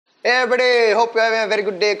Hey everybody, hope you're having a very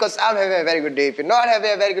good day because I'm having a very good day. If you're not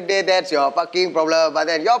having a very good day, that's your fucking problem. But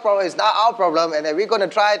then your problem is not our problem, and then we're going to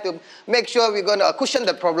try to make sure we're going to cushion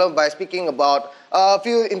the problem by speaking about a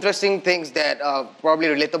few interesting things that are probably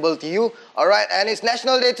relatable to you. Alright, and it's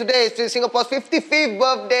National Day today. It's Singapore's 55th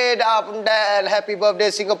birthday. And happy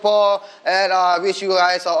birthday, Singapore. And I wish you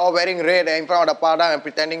guys are all wearing red in front of the padang and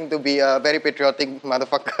pretending to be a very patriotic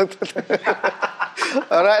motherfucker.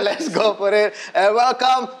 Alright, let's go for it. And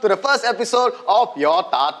welcome to the first episode of Your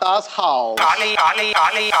Tata's House. Welcome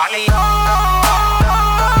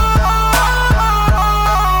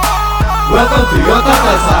to Your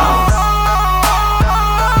Tata's House.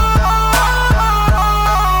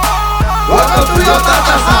 Welcome to Your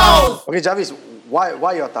Tata's House. Okay, Jarvis,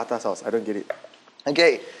 why your Tata's house? I don't get it.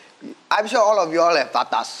 Okay, I'm sure all of you all have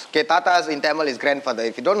tatas. Okay, tatas in Tamil is grandfather.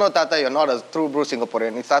 If you don't know tata, you're not a true blue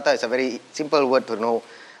Singaporean. Tata is a very simple word to know.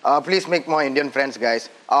 Please make more Indian friends, guys.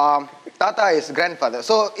 Tata is grandfather.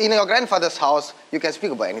 So in your grandfather's house, you can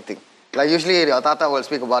speak about anything. Like usually your tata will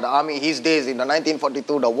speak about the army, his days in the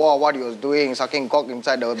 1942, the war, what he was doing, sucking cock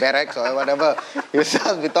inside the barracks or whatever. He will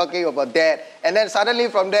just be talking about that. And then suddenly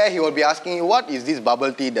from there, he will be asking you, what is this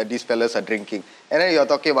bubble tea that these fellas are drinking? And then you're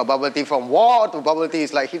talking about bubble tea, from war to bubble tea.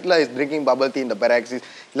 It's like Hitler is drinking bubble tea in the barracks. It's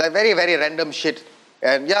like very, very random shit.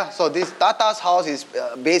 And yeah, so this Tata's house is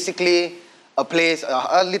basically a place,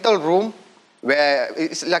 a little room where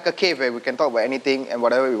it's like a cave where we can talk about anything and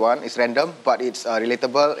whatever we want. It's random, but it's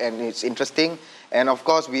relatable and it's interesting. And of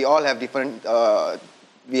course, we all have different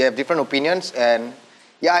opinions. And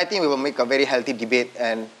yeah, I think we will make a very healthy debate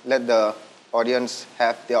and let the audience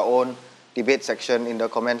have their own debate section in the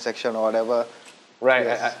comment section or whatever. Right,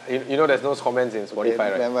 Yes. you know there's no comments in Spotify,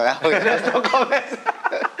 right? Remember? There's no comments.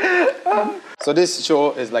 So this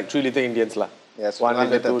show is like 3 little Indians lah. Yes, 1 1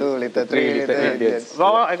 little, little, 2 2 little, 3 3 little little Indians. Indians.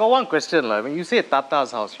 Well, I got one question. When you say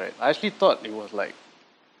Tata's house, right? I actually thought it was like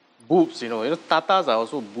boobs, you know. Tatas are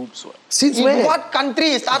also boobs. What? Since In when? what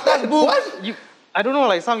country is Tata's boobs? I don't know,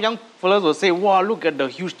 like some young fellas will say, wow, look at the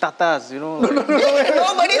huge Tatas, you know. Like,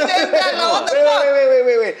 Nobody says that. What the fuck?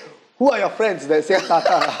 Wait. Who are your friends that say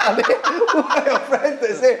Tata? Who are your friends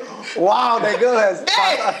that say, wow, that girl has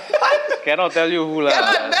Tata? cannot tell you who lah.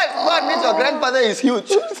 That what means your grandfather is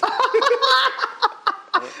huge.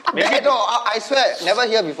 Maybe No, I swear, never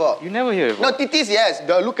hear before. you never hear before. No, titties, yes.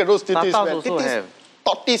 Look at those titties, Tatas man. also Titties, have.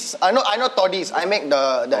 Totties. I know toddies. I make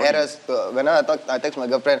the errors. Whenever I text my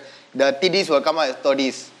girlfriend, the titties will come out as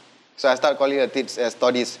toddies. So I start calling the tits as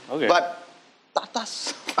toddies. Okay. But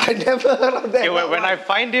tatas, I never heard of that. Okay, when I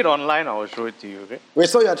find it online, I will show it to you, okay? Wait,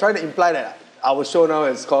 so you're trying to imply that our show now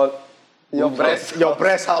is called Your Your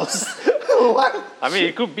Breast House? What? I mean,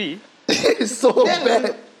 it could be. It's so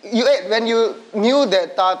bad. When you knew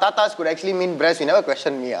that tatas could actually mean breast, you never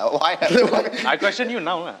questioned me. Why? I question you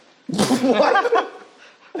now. Lah.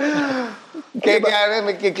 Okay, I will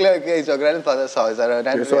make it clear. Okay, it's your grandfather's house.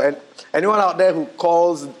 Okay, so anyone out there who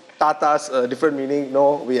calls Tatas a different meaning,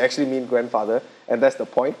 no, we actually mean grandfather, and that's the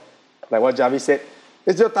point. Like what Javi said,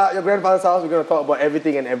 it's your grandfather's house. We're going to talk about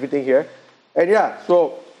everything and everything here. And yeah,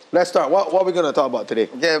 so let's start. What are we going to talk about today?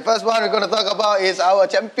 Okay, the first one we're going to talk about is our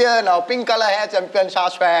champion, our pink color hair champion,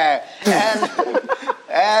 Shashway.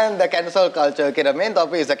 And the cancel culture. Okay, the main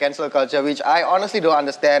topic is the cancel culture, which I honestly don't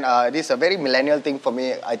understand. This is a very millennial thing for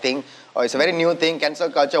me, I think. Or it's a very new thing, cancel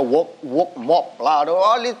culture, woke mob.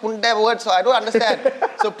 All these punta words, so I don't understand.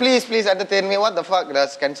 So please entertain me. What the fuck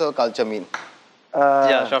does cancel culture mean?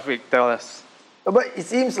 Yeah, Shafiq, tell us. But it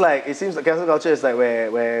seems like cancel culture is like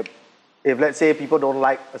where if let's say people don't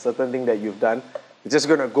like a certain thing that you've done, they're just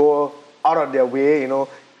gonna go out of their way, you know,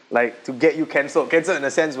 like to get you cancelled. Cancelled in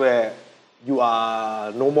a sense where you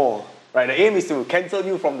are no more. Right? The aim is to cancel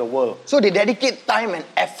you from the world. So they dedicate time and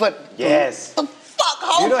effort. Yes. The fuck?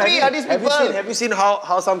 How free are these people? Have you seen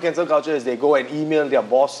how some cancel culture is? They go and email their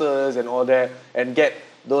bosses and all that and get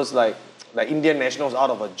those like Indian nationals out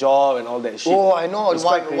of a job and all that shit. Oh, I know It's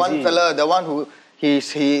quite one crazy. fella, the one who he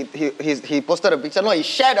posted a picture. No, he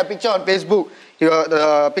shared a picture on Facebook.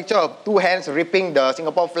 The picture of 2 hands ripping the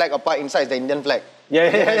Singapore flag apart inside the Indian flag.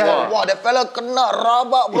 Yeah. Wow, that fella kena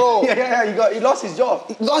rabak, bro. Yeah. He lost his job.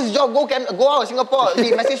 He lost his job. Go out of Singapore.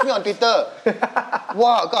 He messaged me on Twitter.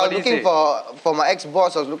 Wow, I was looking for my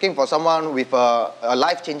ex-boss. I was looking for someone with a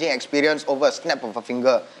life-changing experience over a snap of a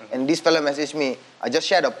finger. And this fella messaged me. I just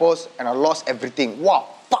shared a post and I lost everything. Wow,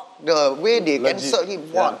 fuck. The way they cancelled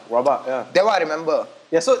him. Wow. Yeah, rabak, yeah. That's what I remember.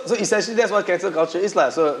 Yeah, so essentially that's what cancel culture is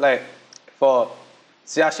like. So like for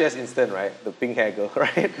Xia Xue's instant, right? The pink hair girl,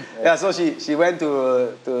 right? Yeah, so she went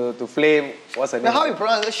to flame, what's her name? Now, how you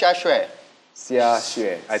pronounce it? Shashway? Xia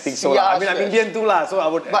Xue. I think so. Xia lah. I mean, I'm Xue. Indian too lah, so I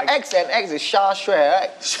would. But X and X is Sha Shui,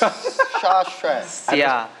 right? Sha Shui.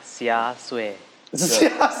 Xia Sui.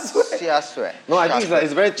 Xia Xue. Xia Shui. No, I think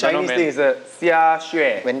it's a very Don't know, Chinese man. thing. It's a Xia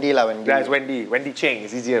Xue. Wendy lah, Wendy. Yeah, it's Wendy. Wendy Cheng.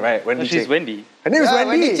 It's easier, right? Wendy She's Cheng. Wendy. Her name is Yeah,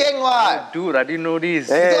 Wendy. Wendy Cheng what? Dude, I didn't know this.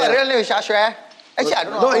 Yeah. Is that a real name, Sha Shui? Actually, I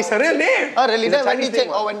don't know. No, it's her real name. Oh, really? It's a Then Wendy Chinese Cheng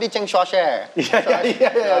name, or Wendy Cheng Shaw Share.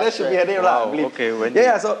 Yeah. That should be her name, lah. I Wow, believe. okay, Wendy.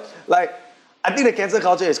 Yeah, so like, I think the cancel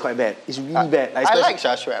culture is quite bad. It's really bad. I especially- like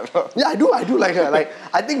Sha Shui, bro. Yeah, I do like her. Like,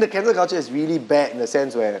 I think the cancel culture is really bad in the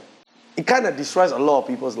sense where it kind of destroys a lot of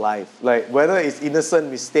people's life. Like, whether it's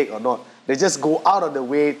innocent mistake or not, they just go out of the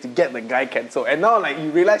way to get the guy cancelled. And now, like,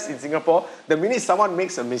 you realize in Singapore, the minute someone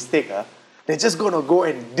makes a mistake, they're just gonna go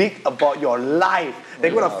and dig about your life.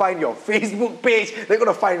 They're gonna find your Facebook page. They're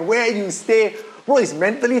gonna find where you stay. Bro, it's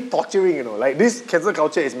mentally torturing, you know. Like, this cancel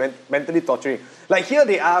culture is mentally torturing. Like, here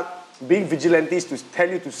they are being vigilantes to tell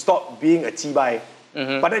you to stop being a chibai.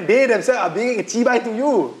 But then they themselves are being a chibai to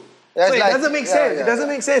you. Yeah, So it's it like- doesn't make yeah, sense. yeah, It doesn't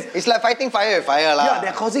yeah. make sense. It's like fighting fire with fire lah. Yeah,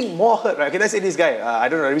 they're causing more hurt, right? Okay, let's say this guy. I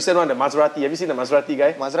don't know, the recent one, the Maserati. Have you seen the Maserati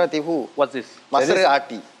guy? Maserati who? What's this?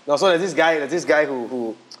 Maserati. No, so there's this guy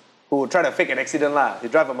who tried to fake an accident lah. He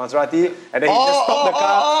drive a Maserati and then he just stopped the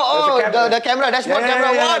car. There's a the camera, dashboard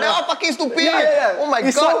camera. Wow, they're all fucking stupid. Yeah. Oh my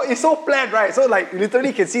it's god. It's so planned, right? So like, you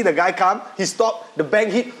literally can see the guy come, he stopped, the bank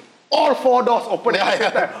hit, all four doors open at the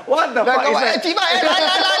same time. What the fuck is that?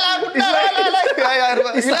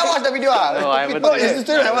 You never watch the video ah? No, I haven't No, seen it's it.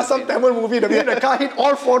 still like some Tamil movie. The minute the car hit,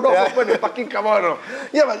 all four doors open, they fucking come out. No?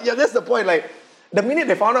 Yeah, but yeah, that's the point. Like, the minute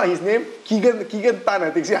they found out his name, Keegan Tan,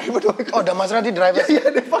 I think. See, I even know. Oh, the Maserati driver. Yeah,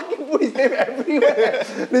 they fucking put his name everywhere.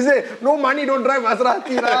 They say, no money, don't drive Maserati.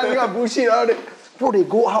 They got bullshit. Bro, they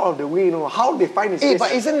go out of the way, you know. How they find his Hey, face?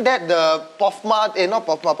 but isn't that the POFMA, not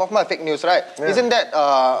POFMA, POFMA fake news, right? Yeah. Isn't that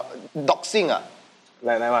doxing?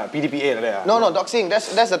 Like what? PDPA like that? No, doxing.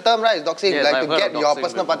 That's the term, right? It's doxing. Yes, like I've to heard get of your doxing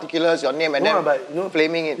personal before. particulars, your name, and No, then but you know,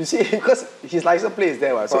 flaming You it. see, because his license plate is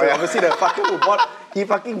there, right? So Oh, yeah. obviously the fucker who he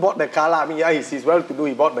fucking bought the car lah. I mean, yeah, he's well-to-do,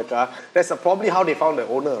 he bought the car. That's probably how they found the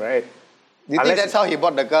owner, right? Do you think that's how he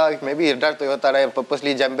bought the car? Maybe he drive Toyota and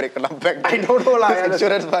purposely jam brake and back. I don't know lah. Yeah, that's-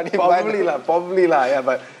 Insurance money. Probably lah. Yeah,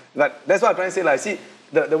 but that's what I'm trying to say. Like, see,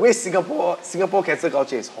 the way Singapore cancel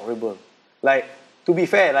culture is horrible. Like, to be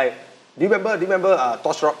fair, like, do you remember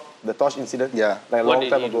Tosh Rock, the Tosh incident? Yeah. Like a What long did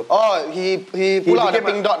time he ago. do? Oh, he pulled out the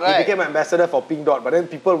pink dot, He right? became ambassador for Pink Dot, but then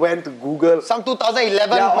people went to Google. Some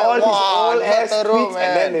 2011. Yeah, all these wow, old ass teruk, tweets, and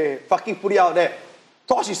then man. they fucking put it out there.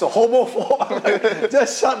 Tosh is a homophobe. I'm like,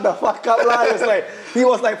 just shut the fuck up, lah. He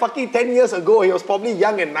was like fucking 10 years ago. He was probably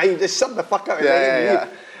young and naive. Just shut the fuck up and let him Yeah.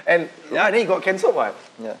 believe. And then he got cancelled, what?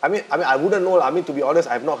 Yeah. I mean, I wouldn't know. I mean, to be honest,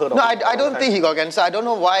 I've not heard of No, him for a I long don't time. think he got cancer. I don't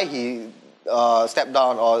know why he stepped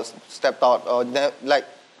down or stepped out or like.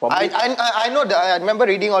 Probably- I know that I remember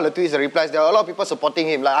reading all the tweets, the replies. There were a lot of people supporting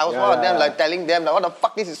him. Like I was Yeah, one of them, yeah. like telling them, like, what the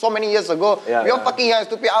fuck? This is so many years ago. Yeah, You're yeah. fucking young,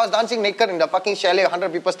 stupid. I was dancing naked in the fucking chalet,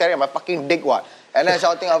 100 people staring at my fucking dick, what? And then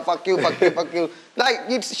shouting out, fuck you, fuck you, fuck you. Like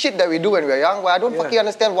it's shit that we do when we're young. But I don't Yeah. fucking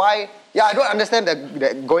understand why. Yeah, I don't understand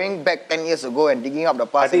that going back 10 years ago and digging up the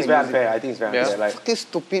past. I think it's and very using- unfair. I think it's very Yeah. unfair. Like, Fucking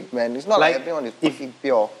stupid, man. It's not like, Like, everyone is if- fucking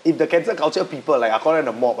pure. if the cancel culture people, like I call them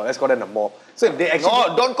the mob, let's call them the mob. So if they actually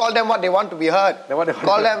No, don't call them what they want to be heard. Then what they want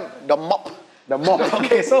Call to- them the mop. the mob.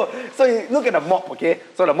 Okay, so you look at the mob, okay?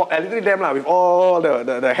 So the mob, literally them lah, with all the hair,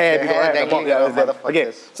 The hair right? The mob, dangling yeah, around, that's them. Okay,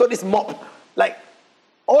 motherfuckers. so this mob, like,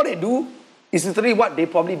 all they do is literally what they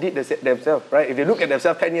probably did themselves, right? If they look at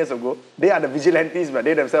themselves 10 years ago, they are the vigilantes, but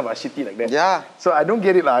they themselves are shitty like that. Yeah. So I don't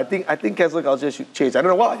get it lah. I think cancel culture should change. I don't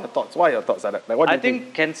know, what are your thoughts? What are your thoughts, Adak? Like, what do I you think?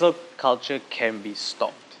 think cancel culture can be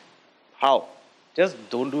stopped. How? Just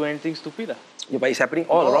don't do anything stupid. Yeah, but it's happening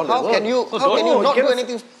all around the How world. can you? So How don't- can you you not do cannot-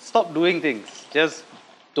 anything? Stop doing things. Just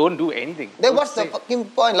don't do anything. Then Don't what's the say- fucking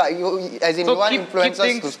point? Like you, as in So you want keep influencers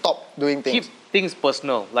things- to stop doing things. Keep things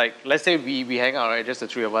personal. Like let's say we hang out, right? Just the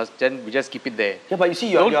three of us. Then we just keep it there. Yeah, but you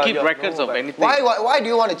see, Don't keep records of anything. Why do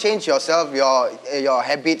you want to change yourself, your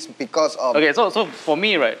habits because of? Okay, so for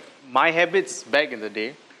me, right, my habits back in the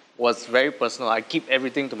day was very personal. I keep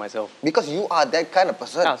everything to myself. Because you are that kind of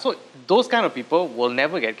person. Yeah, so those kind of people will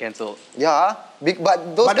never get cancelled. Yeah.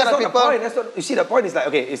 But those But kind that's of not people. the point. That's not, you see, the point is like,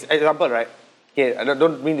 okay, it's example, right? Okay, I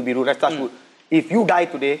don't mean to be rude. Let's touch wood. If you die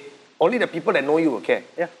today, only the people that know you will care.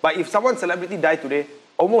 Yeah. But if someone celebrity die today,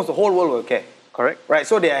 almost the whole world will care. Correct. Right,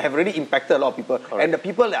 so they have already impacted a lot of people. And the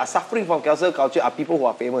people that are suffering from cancel culture are people who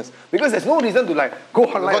are famous. Because there's no reason to like go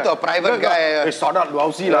online. Go to a private guy. Hey, Sadat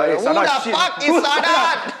lousy lah. Hey, Who Sadat the shit. fuck is Who's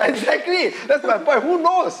Sadat? Exactly. That's my point. Who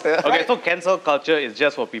knows? Okay, so cancel culture is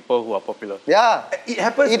just for people who are popular. Yeah. It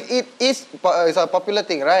happens. It's a popular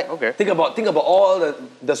thing, right? Okay. Think about all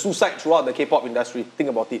the suicide throughout the K-pop industry. Think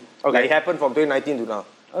about it. Okay. Like, it happened from 2019 to now.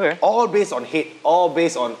 Okay. All based on hate. All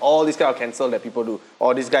based on all this kind of cancel that people do.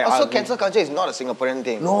 Or this guy. Also, arguing. cancel culture is not a Singaporean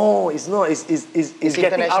thing. No, it's not. It's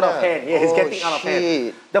getting out of international. hand. Yeah, it's Oh, getting out of hand.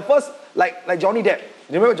 shit. The first, like Johnny Depp.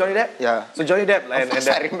 Do you remember Johnny Depp? Yeah. So Johnny Depp and course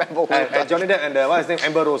I remember who and that. Johnny Depp and what's his name?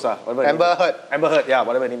 Amber Rose. Whatever her Amber name is. Heard. Amber Heard. Yeah,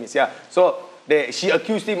 whatever her name is. Yeah. So she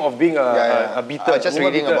accused him of being a beater. I was just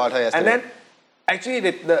woman reading beater. about her yesterday. And then actually,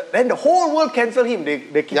 then the whole world cancelled him. They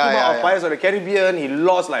kicked him out of Pirates of the Caribbean. He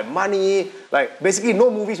lost like money. Like basically,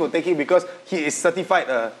 no movies will take him because he is certified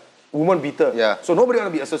a woman beater. Yeah. So nobody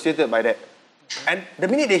want to be associated by that. And the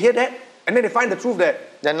minute they hear that, and then they find the truth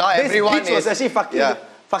that Then now this everyone bitch was is- actually yeah.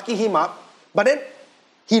 fucking him up, but then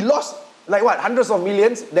he lost like what, hundreds of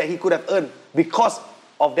millions that he could have earned because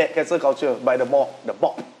of that cancel culture by the mob.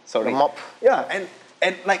 Sorry. The mob. Yeah,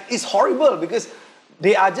 and like it's horrible because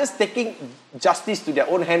they are just taking justice to their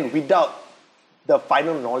own hand without the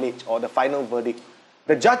final knowledge or the final verdict.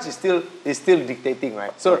 The judge is still dictating,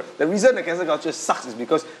 right? So the reason the cancel culture sucks is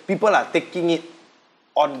because people are taking it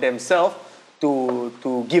on themselves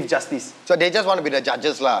to give justice. So they just want to be the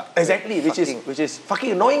judges, lah. Exactly, which is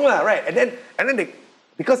fucking annoying, lah, right? And then they,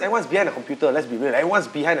 because everyone's behind a computer, let's be real, everyone's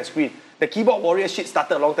behind a screen. The keyboard warrior shit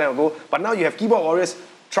started a long time ago, but now you have keyboard warriors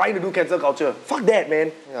trying to do cancel culture. Fuck that,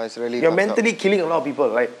 man. Yeah, it's really You're fucked up. mentally killing a lot of people.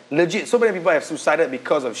 Like legit, so many people have suicided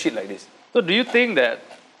because of shit like this. So do you think that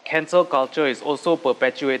cancel culture is also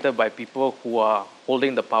perpetuated by people who are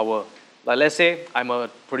holding the power? Like let's say I'm a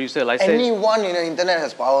producer, let's say... Anyone in the internet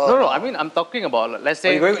has power. No, I mean I'm talking about, let's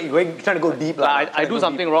say... You're trying to go deep, lah. Like, I do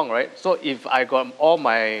something wrong, right? So if I got all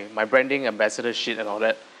my branding ambassador shit and all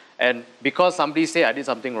that, and because somebody say I did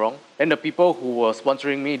something wrong, then the people who were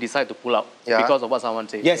sponsoring me decide to pull out Yeah. because of what someone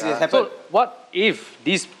said. Yes, it happened. So what if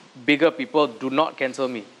these bigger people do not cancel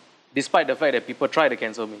me, despite the fact that people try to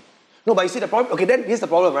cancel me? No, but you see the problem. Okay, then here's the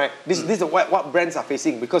problem, right? This is what brands are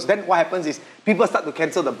facing, because then what happens is people start to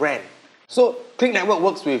cancel the brand. So Click Network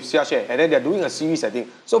works with Xiaxue, and then they're doing a series, I think.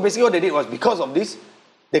 So basically what they did was, because of this,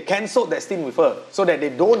 they cancelled that stint with her so that they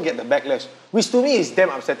don't get the backlash, which to me is damn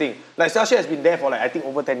upsetting. Like Xiaxue has been there for like I think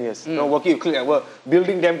over 10 years, you know, working with Click Network,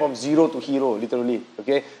 building them from zero to hero, literally.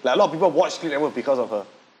 Okay, like a lot of people watch Click Network because of her.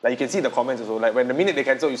 Like you can see the comments also. Like when the minute they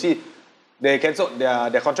cancel, you see they cancelled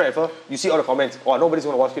their contract with her. You see all the comments. Oh, nobody's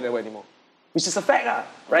gonna watch Click Network anymore, which is a fact,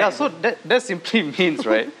 right? Yeah, so that simply means,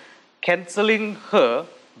 right, cancelling her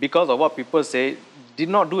because of what people say did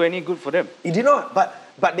not do any good for them. It did not,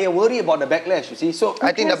 but they worry about the backlash, you see. So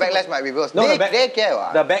I think the who cares backlash might be worse. No, They care,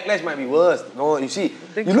 what? The backlash might be worse. No, you see,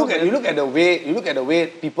 think you look so, at man. you look at the way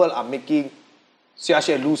people are making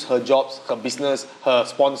Xiaxue lose her jobs, her business, her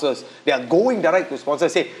sponsors. They are going direct to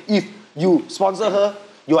sponsors. Say, if you sponsor her,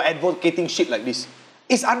 you are advocating shit like this.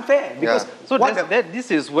 It's unfair because So what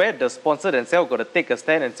this is where the sponsor themselves got to take a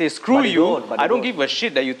stand and say, screw But they you, don't, but they I don't don't. give a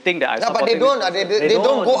shit that you think that I No, but they don't. They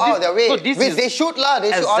don't go out of their way. So this Which is- they should, lah.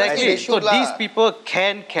 They should, honestly, they So should, lah. these people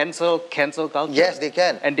can cancel culture. Yes, they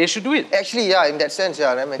can. And they should do it. Actually, yeah, in that sense,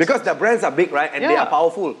 yeah, that makes because the brands are big, right, and they Yeah. are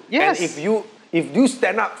powerful. Yes. And if you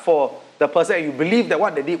stand up for the person and you believe that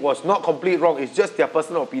what they did was not completely wrong, it's just their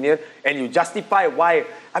personal opinion, and you justify why.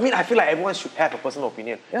 I mean, I feel like everyone should have a personal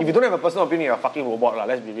opinion. If you don't have a personal opinion, you're a fucking robot, lah.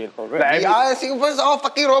 Let's be real. Like, We are Singaporeans are all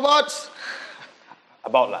fucking robots.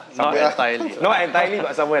 about lah. Not somewhere. entirely. Not entirely,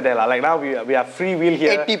 but somewhere there lah. Like now we are free will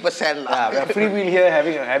here. 80% lah. Yeah, we are free will here,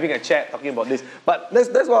 having a chat, talking about this. But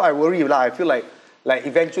that's what I worry lah. I feel like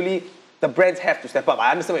eventually the brands have to step up.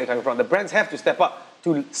 I understand where you're coming from. The brands have to step up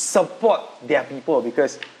to support their people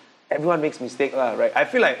because everyone makes mistakes lah, right? I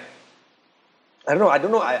feel like I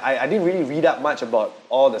don't know. I didn't really read up much about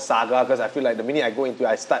all the saga because I feel like the minute I go into it,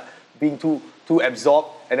 I start being too absorbed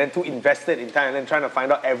and then too invested in time and then trying to find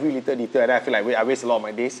out every little detail, and then I feel like I waste a lot of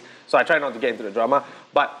my days. So I try not to get into the drama.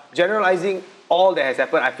 But generalizing all that has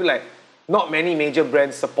happened, I feel like not many major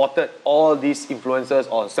brands supported all these influencers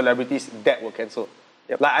or celebrities that were cancelled.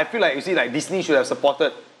 Like I feel like, you see, like Disney should have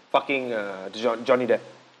supported fucking Johnny Depp.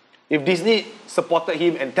 If Disney supported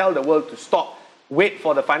him and tell the world to stop, wait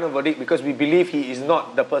for the final verdict because we believe he is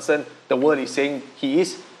not the person the world is saying he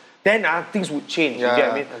is, then things would change. Yeah, you get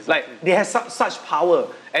what I mean? Like they have such power.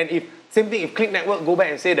 And if same thing, if Click Network go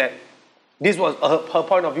back and say that this was her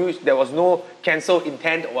point of view, there was no cancel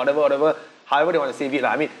intent or whatever, however they want to save it.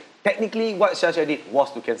 I mean, technically what Xiaxue did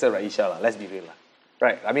was to cancel Raisha. Let's be real.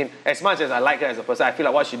 right? I mean, as much as I like her as a person, I feel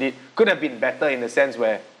like what she did could have been better in the sense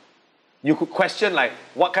where you could question like,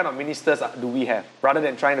 what kind of ministers do we have, rather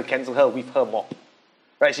than trying to cancel her with her mob,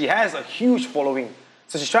 right? She has a huge following,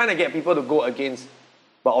 so she's trying to get people to go against,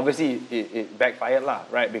 but obviously it backfired lah,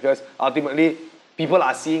 right? Because ultimately, people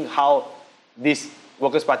are seeing how this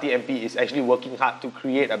Workers' Party MP is actually working hard to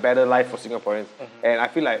create a better life for Singaporeans. And I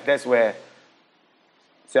feel like that's where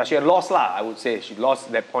she had lost lah, I would say. She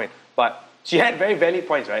lost that point. But she had very valid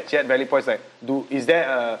points, right? She had valid points like, is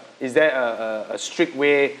there a strict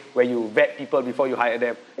way where you vet people before you hire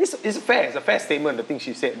them? It's fair. It's a fair statement, the thing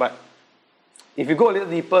she said. But if you go a little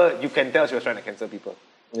deeper, you can tell she was trying to cancel people.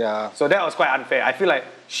 Yeah. So that was quite unfair. I feel like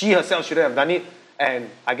she herself shouldn't have done it.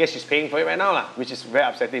 And I guess she's paying for it right now, lah, which is very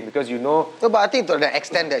upsetting because you know. No, but I think to the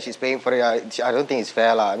extent that she's paying for it, I don't think it's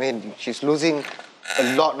fair, lah. I mean, she's losing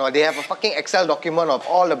a lot. No, they have a fucking Excel document of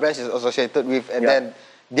all the brands she's associated with, and then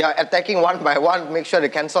they are attacking one by one, make sure they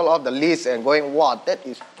cancel off the list and going, wow, that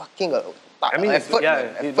is fucking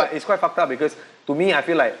effort, but it's quite fucked up because to me, I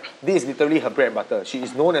feel like this is literally her bread and butter. She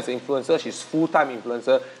is known as an influencer. She's full-time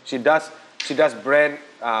influencer. She does brand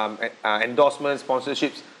endorsements,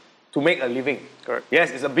 sponsorships to make a living. Correct.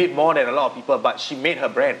 Yes, it's a bit more than a lot of people, but she made her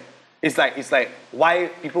brand. It's like why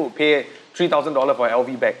people would pay $3,000 for an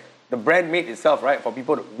LV bag. The brand made itself, right? For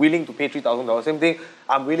people willing to pay $3,000. Same thing,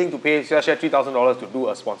 I'm willing to pay $3,000 to do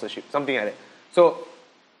a sponsorship, something like that. So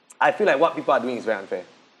I feel like what people are doing is very unfair.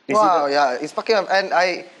 Wow, yeah, it's fucking.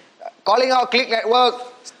 And calling out Click Network,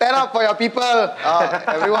 stand up for your people.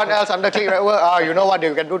 Everyone else under Click Network, you know what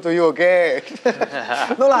they can do to you, okay?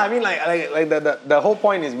 No lah, I mean like the whole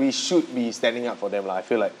point is we should be standing up for them lah. I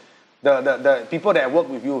feel like the people that work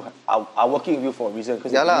with you are working with you for a reason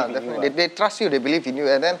because Yeah lah, definitely. They trust you, they believe in you,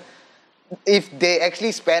 and then if they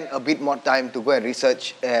actually spend a bit more time to go and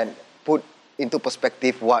research and put into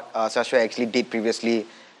perspective what Xiaxue actually did previously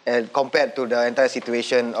and compared to the entire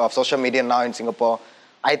situation of social media now in Singapore,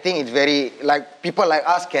 I think it's very, like, people like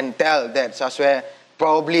us can tell that Xiaxue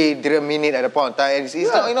probably didn't mean it at a point in time. It's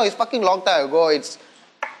not, you know, it's fucking long time ago. It's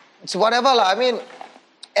whatever lah. I mean,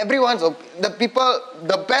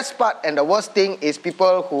 the best part and the worst thing is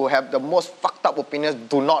people who have the most fucked up opinions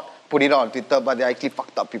do not put it out on Twitter, but they're actually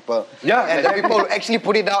fucked up people. Yeah, and the people who actually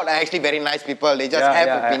put it out are actually very nice people. They just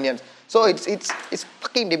have opinions. So it's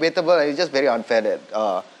fucking debatable, and it's just very unfair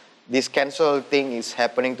that this cancel thing is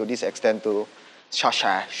happening to this extent to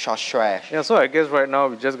Xiaxue. Yeah, so I guess right now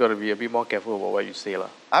we just got to be a bit more careful about what you say, lah.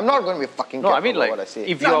 I'm not going to be fucking careful about what I say.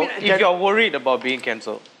 if you're worried about being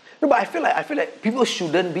cancelled. No, but I feel like people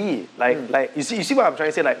shouldn't be like you see what I'm trying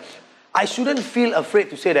to say. Like, I shouldn't feel afraid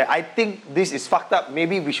to say that I think this is fucked up.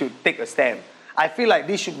 Maybe we should take a stand. I feel like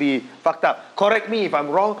this should be fucked up. Correct me if I'm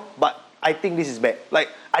wrong, but I think this is bad. Like,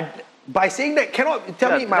 by saying that, cannot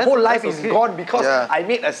tell me my whole life is gone because I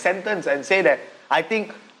made a sentence and say that I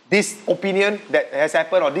think this opinion that has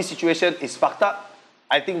happened or this situation is fucked up.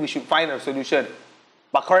 I think we should find a solution.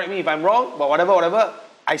 But correct me if I'm wrong, but whatever,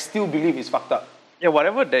 I still believe it's fucked up. Yeah,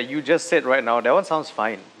 whatever that you just said right now, that one sounds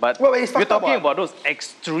fine. But Well, it's you're fucked up, talking what? about those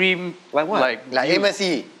extreme, Like what? Like views.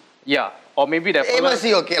 MSC. Yeah, or maybe that fella-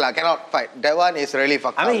 MSC okay lah, cannot fight. That one is really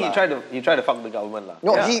fucked up. I mean, lah. he tried to fuck the government lah.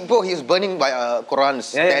 No, Yeah. he's burning by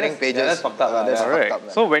Quran's, tearing pages. that's fucked up lah. That's Yeah. fucked Correct. up,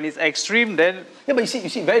 man. So when it's extreme, then Yeah, but you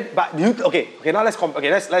see, okay. Now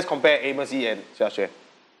let's compare Amos Yee and Xiaxue.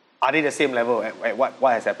 Are they the same level at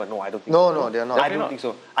what has happened? No, I don't think. No, so. no, they're not. I don't think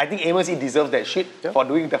so. I think Amos Yee deserves that shit for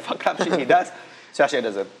doing the fucked up shit he does. Xiaxue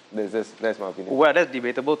doesn't. That's my opinion. well, that's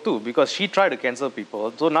debatable too because she tried to cancel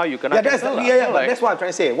people. So now you cannot Yeah, cancel. lah. but Like, that's what I'm trying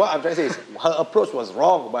to say. What I'm trying to say is her approach was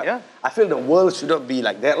wrong, but Yeah. I feel the world shouldn't be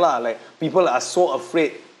like that lah. Like, people are so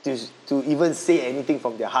afraid to even say anything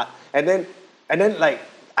from their heart, and then like,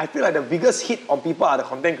 I feel like the biggest hit on people are the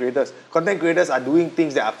content creators. Content creators are doing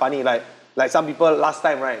things that are funny, like some people last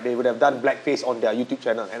time, right? They would have done blackface on their YouTube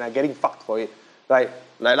channel and are getting fucked for it. Like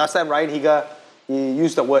last time, Ryan Higa, he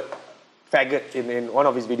used the word faggot in one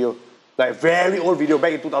of his videos, like very old video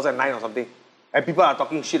back in 2009 or something, and people are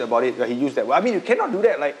talking shit about it. That he used that word. I mean, you cannot do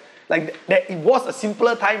that. Like that. It was a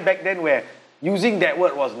simpler time back then where using that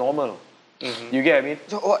word was normal. You get what I mean?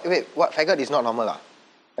 So, what faggot is not normal lah?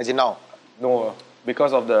 As in now? No,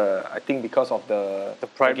 because of the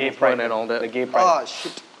pride gay movement and all that. The gay pride. Oh,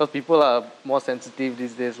 shit. because people are more sensitive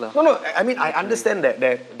these days, lah. No. I mean, I understand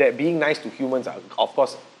that being nice to humans are, of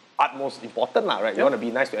course, utmost important, lah, right? You want to be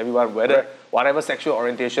nice to everyone, whether whatever sexual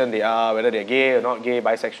orientation they are, whether they're gay or not gay,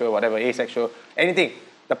 bisexual, whatever, asexual, anything.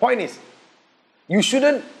 The point is, you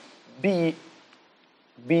shouldn't be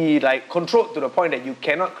like controlled to the point that you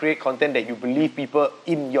cannot create content that you believe people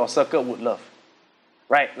in your circle would love.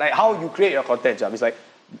 right? Like how you create your content, Jam. It's like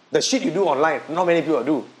the shit you do online, not many people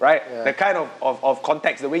do, right? The kind of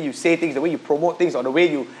context, the way you say things, the way you promote things, or the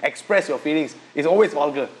way you express your feelings is always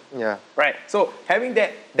vulgar. Yeah. Right? So having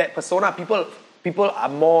that persona, people are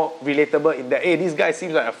more relatable in that, hey, this guy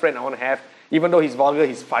seems like a friend I want to have, even though he's vulgar,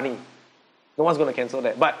 he's funny. No one's going to cancel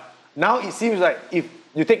that. But now it seems like if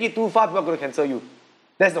you take it too far, people are going to cancel you.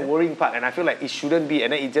 That's the worrying part, and I feel like it shouldn't be,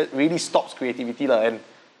 and then it just really stops creativity.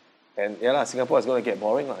 And yeah, Singapore is going to get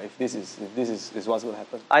boring if this is what's going to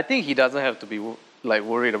happen. I think he doesn't have to be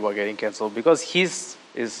worried about getting cancelled because his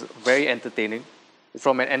is very entertaining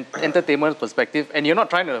from an entertainment perspective, and you're not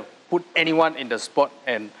trying to put anyone in the spot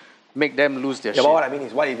and make them lose their Yeah, shit. but what I mean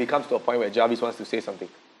is, what if it comes to a point where Jarvis wants to say something,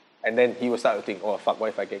 and then he will start to think, oh fuck, what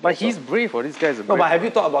if I get But cancelled? he's brave. This guy's a No, brave. but have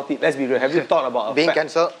you thought about it? Let's be real. Have you thought about Being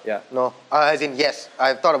cancelled? Yeah. No. As in, yes.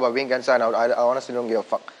 I've thought about being cancelled and I honestly don't give a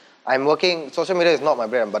fuck. I'm working, social media is not my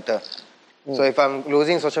bread and butter. So if I'm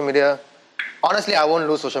losing social media, honestly, I won't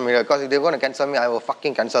lose social media because if they're going to cancel me, I will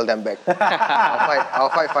fucking cancel them back. I'll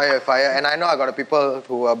fight fire with fire. And I know I got the people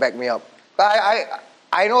who will back me up. But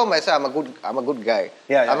I know myself, I'm a good guy.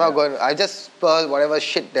 Yeah, I'm not going, I just spur whatever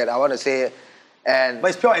shit that I want to say. And But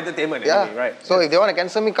it's pure entertainment anyway, right? so if they want to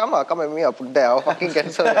cancel me, come at me, I'll put there. I'll fucking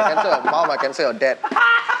cancel you. I'll cancel your mom, I'll cancel your dad.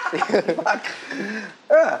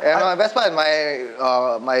 And my best part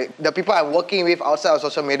is the people I'm working with outside of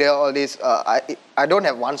social media, all this, I don't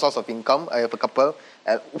have one source of income. I have a couple.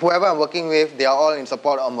 And whoever I'm working with, they are all in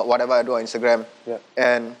support of whatever I do on Instagram. Yeah.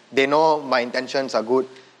 And they know my intentions are good.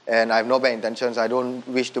 And I have no bad intentions. I don't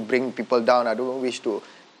wish to bring people down. I don't wish to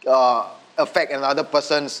affect another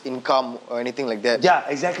person's income or anything like that. Yeah,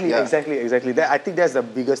 exactly. That, I think that's the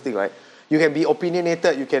biggest thing, right? You can be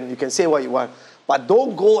opinionated, you can say what you want, but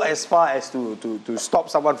don't go as far as to stop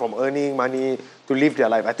someone from earning money to live their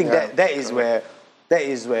life. I think that is where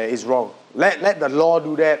it's wrong. Let the law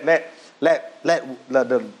do that. Let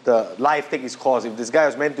the life take its course. If this guy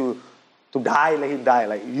was meant to die, let him die.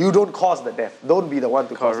 Like, you don't cause the death. Don't be the one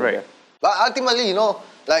to cause the Correct. death. But ultimately,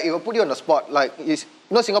 like, if I put you on the spot, like,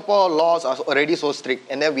 Singapore laws are already so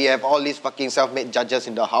strict, and then we have all these fucking self-made judges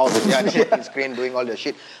in the house, behind the fucking screen doing all the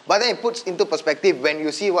shit. But then it puts into perspective when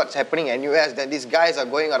you see what's happening in US, that these guys are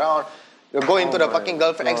going around, they go into the fucking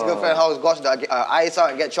ex-girlfriend house, gosh the eyes out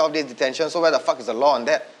and get 12 days detention, so where the fuck is the law on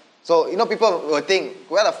that? So, people will think,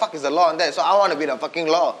 where the fuck is the law on that? So I want to be the fucking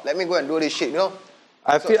law. Let me go and do this shit,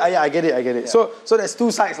 I get it. Yeah. So there's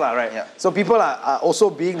two sides, right? Yeah. So people are also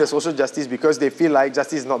being the social justice because they feel like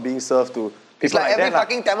justice is not being served to people It's like every that,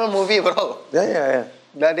 fucking Tamil movie, bro. Yeah.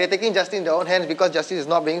 They're taking justice in their own hands because justice is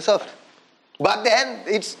not being served. But then,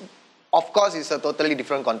 of course, it's a totally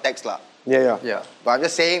different context, lah. Yeah. But I'm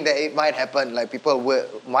just saying that it might happen, like people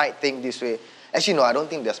might think this way. Actually, no, I don't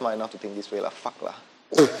think they're smart enough to think this way, lah. Fuck, lah.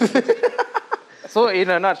 So in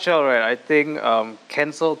a nutshell, right, I think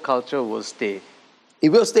cancel culture will stay. It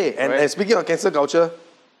will stay. And, Right. and speaking of cancel culture,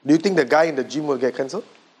 do you think the guy in the gym will get cancelled?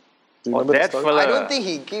 Do you remember that the story? fella- I don't think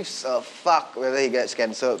he gives a fuck whether he gets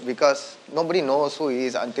cancelled because nobody knows who he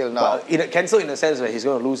is until now. Cancel in the sense that he's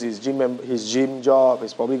going to lose his gym job.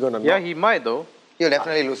 He's probably going to Yeah, he might though. He'll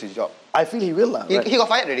definitely lose his job. I feel he will lah. He, Right? he got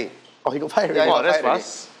fired already. Oh, he got fired Yeah, already. he Oh, got that's fired already.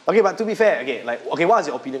 fast. Okay, but to be fair, what is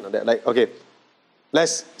your opinion on that? Like, okay,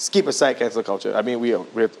 let's skip aside cancel culture. I mean, we'll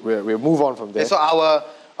move on from there. Okay, so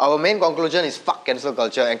our main conclusion is fuck cancel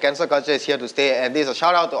culture, and cancel culture is here to stay. And this is a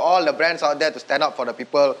shout out to all the brands out there to stand up for the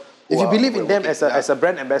people. If you believe in them working. as a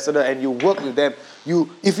brand ambassador and you work with them,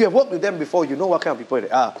 if you have worked with them before, you know what kind of people they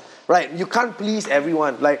are, right? You can't please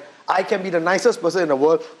everyone. Like, I can be the nicest person in the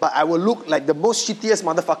world, but I will look like the most shittiest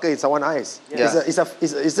motherfucker in someone's eyes. Yeah.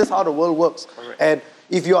 It's just how the world works. Correct. And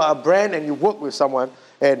if you are a brand and you work with someone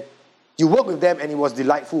and you work with them and it was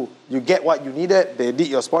delightful, you get what you needed, they did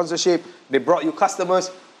your sponsorship, they brought you customers,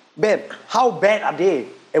 Ben, how bad are they?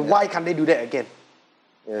 And why can't they do that again?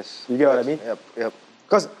 Yes. You get what I mean? Yep.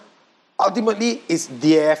 Because ultimately, it's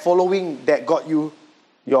their following that got you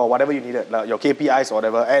your whatever you needed, like your KPIs or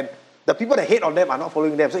whatever. And the people that hate on them are not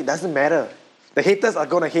following them, so it doesn't matter. The haters are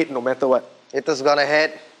gonna hate no matter what. Haters gonna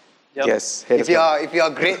hate. Yep. Yes. If you're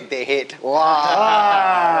great, they hate.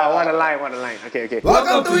 Wow. What a line. Okay.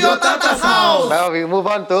 Welcome to your Tata's house. Now we move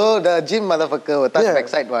on to the gym motherfucker, touch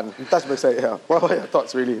backside one. Touch backside, yeah. What are your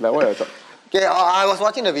thoughts really? Like, what are your thoughts? Okay, I was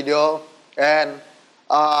watching the video and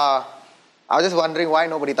I was just wondering why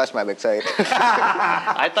nobody touched my backside.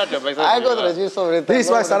 I thought your backside. I go to the gym so many times. This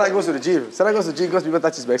is why Nobody- Sarak goes to the gym. Sarak goes to the gym because people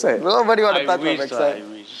touch his backside. Nobody want to I touch my wish, backside. I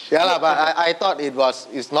wish. Yeah, lah, but I thought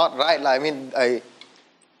it's not right. I mean,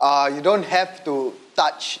 you don't have to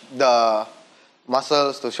touch the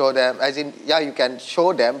muscles to show them. As in, yeah, you can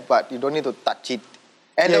show them, but you don't need to touch it.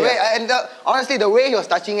 And honestly, the way he was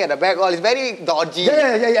touching it at the back wall is very dodgy.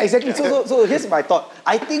 Yeah, exactly. So here's my thought.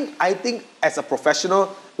 I think as a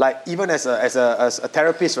professional, like even as a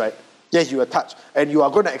therapist, right? Yeah, you are touched, and you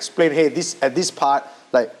are going to explain, hey, this part,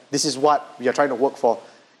 like this is what we are trying to work for.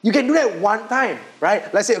 You can do that one time,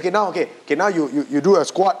 right? Let's say, now you do a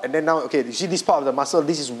squat, and then now, you see this part of the muscle,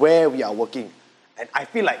 this is where we are working. And I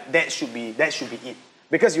feel like that should be it.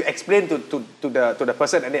 Because you explain to the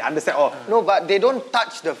person and they understand, No, but they don't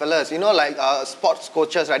touch the fellas. You know, like sports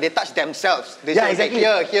coaches, right? They touch themselves. They say, exactly.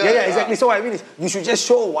 Here. Yeah, exactly. So what I mean is, you should just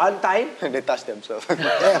show one time. They touch themselves.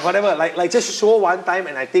 Yeah, whatever. Like just show one time,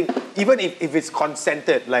 and I think even if it's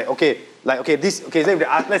consented, let's say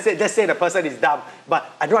the person is dumb,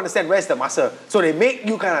 but I don't understand where's the muscle. So they make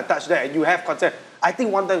you kind of touch that, and you have consent. I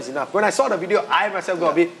think one time is enough. When I saw the video, I myself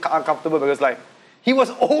got a bit uncomfortable because he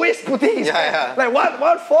was always putting his hand. Like,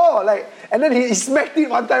 what for? Like, and then he smacked it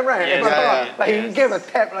one time, right? He gave a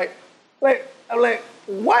tap, I'm like,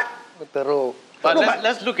 what? With the rope. But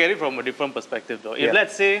let's look at it from a different perspective, though. If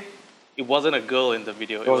let's say it wasn't a girl in the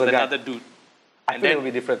video, it was another dude. I feel it would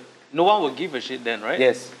be different. No one would give a shit then, right?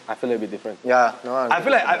 Yes, I feel it would be different. Yeah, no one. I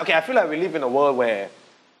feel like we live in a world where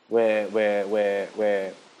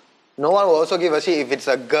no one will also give a shit if it's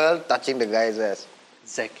a girl touching the guy's ass.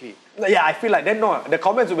 Exactly. Yeah, I feel like then the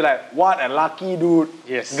comments will be like, what a lucky dude.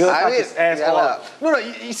 Yes. Girl touch his ass. Yeah, No,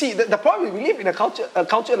 you see, the problem is we live in a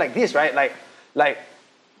culture like this, right? Like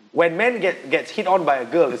when men gets hit on by a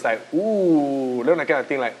girl, it's like, ooh, that kind of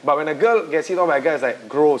thing. But when a girl gets hit on by a guy, it's like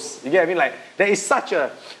gross. You get what I mean? Like there's such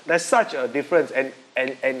a difference, and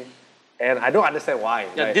I don't understand why.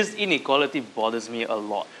 Yeah, this inequality bothers me a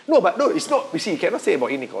lot. No, it's not. You see, you cannot say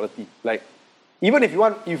about inequality. Like even if you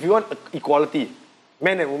want equality,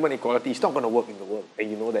 men and women equality, it's not going to work in the world, and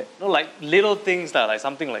you know that. No, like little things like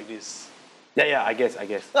something like this. Yeah, I guess.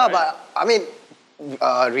 No, but I mean,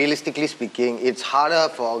 realistically speaking, it's harder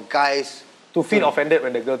for guys to feel offended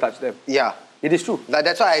when the girl touched them. Yeah. It is true.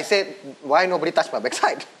 That's why I said, why nobody touched my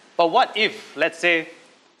backside? But what if, let's say,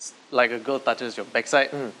 like a girl touches your backside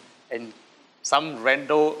and some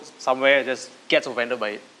rando somewhere just gets offended by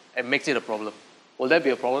it and makes it a problem? Will there be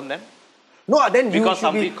a problem then? No, then you because should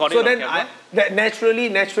somebody be. caught So it on then, camera? that naturally,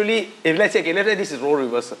 if let's say this is role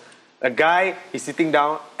reversal. A guy is sitting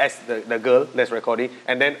down as the girl that's recording,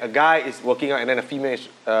 and then a guy is working out, and then a female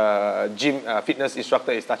gym fitness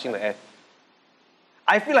instructor is touching the air.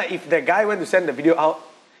 I feel like if the guy went to send the video out,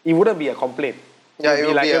 it wouldn't be a complaint. Yeah,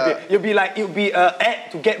 it would be an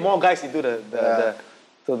ad to get more guys into the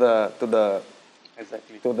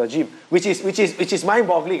gym, which is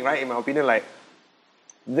mind-boggling, right? In my opinion, like.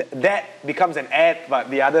 That becomes an ad,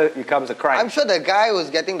 but the other becomes a crime. I'm sure the guy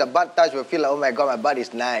who's getting the butt touch will feel like, oh my god, my butt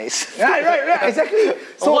is nice. Right, exactly.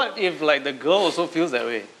 So what if like the girl also feels that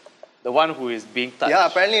way? The one who is being touched? Yeah,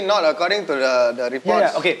 apparently not, according to the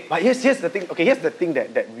reports. Yeah, okay. But here's the thing. Okay, here's the thing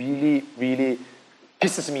that really, really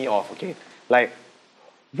pisses me off, okay? Like,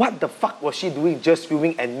 what the fuck was she doing just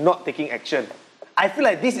filming and not taking action? I feel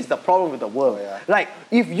like this is the problem with the world. Yeah. Like,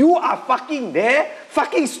 if you are fucking there,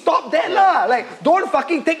 fucking stop that lah. Like, don't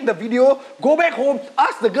fucking take the video, go back home,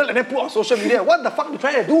 ask the girl, and then put on social media. What the fuck are you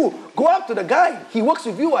trying to do? Go up to the guy. He works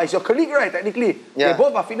with you. He's your colleague, right? Technically. Yeah. They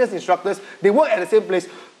both are fitness instructors. They work at the same place.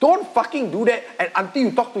 Don't fucking do that. And until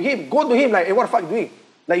you talk to him, go to him like, hey, what the fuck are you doing?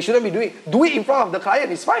 Like, you shouldn't be doing. Do it in front of the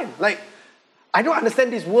client. It's fine. Like, I don't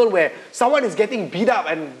understand this world where someone is getting beat up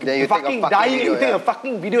and you fucking take a fucking dying. video, You take yeah. a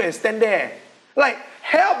fucking video and stand there. Like,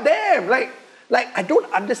 help them. Like I don't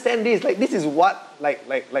understand this. Like, this is what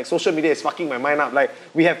like social media is fucking my mind up. Like,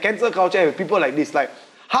 we have cancel culture with people like this. Like,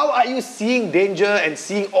 how are you seeing danger and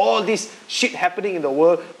seeing all this shit happening in the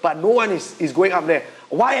world, but no one is going up there?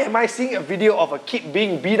 Why am I seeing a video of a kid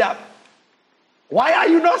being beat up? Why are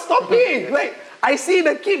you not stopping? Like, I see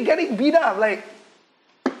the kid getting beat up. Like,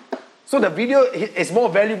 so the video is more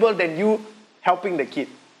valuable than you helping the kid.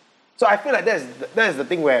 So I feel like that's the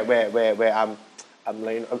thing where I'm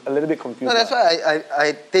like a little bit confused. No, that's why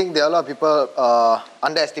I think there are a lot of people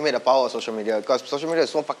underestimate the power of social media, because social media is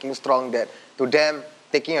so fucking strong that to them,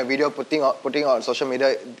 taking a video, putting out on social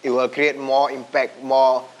media, it will create more impact,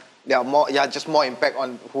 more impact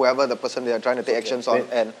on whoever the person they are trying to take actions on.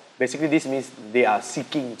 And basically, this means they are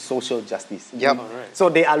seeking social justice. Yep. Alright. So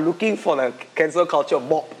they are looking for the cancel culture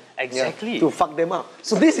mob. Exactly. To fuck them up.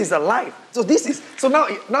 So this is a life. So now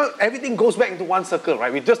everything goes back into one circle,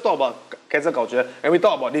 right? We just talk about cancel culture, and we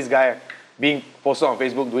talk about this guy being posted on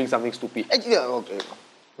Facebook doing something stupid. actually, okay.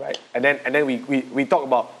 Right. And then we talk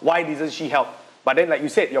about why doesn't she help? But then, like you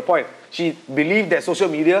said, your point, she believed that social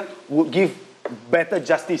media would give better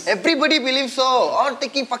justice. Everybody believes so. All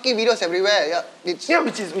taking fucking videos everywhere. Yeah, it's Yeah,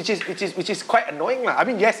 which is quite annoying, lah. I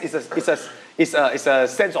mean, yes, it's a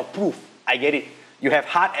sense of proof. I get it. You have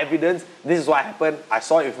hard evidence. This is what happened. I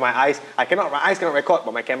saw it with my eyes. My eyes cannot record,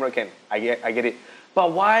 but my camera can. I get it.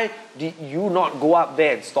 But why did you not go up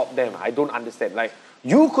there and stop them? I don't understand. Like,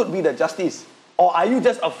 you could be the justice, or are you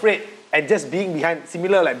just afraid and just being behind,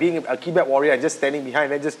 similar like being a keyboard warrior and just standing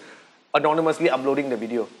behind and just anonymously uploading the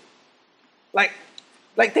video? Like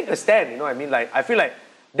take a stand. You know what I mean? Like, I feel like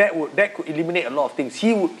that could eliminate a lot of things.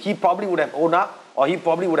 He probably would have owned up, or he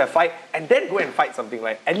probably would have fight and then go and fight something.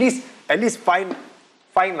 Like at least find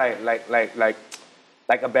like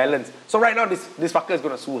a balance. So right now this fucker is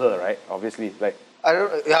gonna sue her, right? Obviously, like. I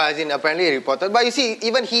don't. Yeah, as in apparently reported. But you see,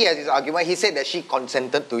 even he has his argument. He said that she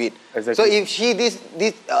consented to it. Exactly. So if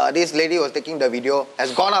this lady was taking the video,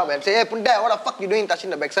 has gone up and said, "Hey, Punta, what the fuck you doing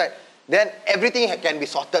touching the backside?" Then everything can be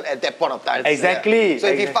sorted at that point of time. Exactly. Yeah. So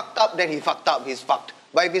if he fucked up, then he fucked up. He's fucked.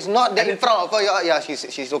 But if it's not, then in front of her, yeah,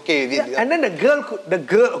 she's okay with it. Yeah, and then the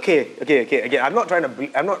girl. Okay. Again, I'm not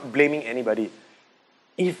blaming anybody.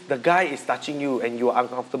 If the guy is touching you and you are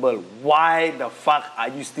uncomfortable, why the fuck are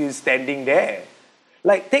you still standing there?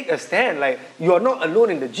 Like, take a stand. Like, you are not alone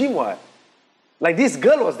in the gym, what? Like, this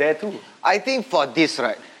girl was there too. I think for this,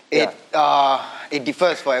 right, it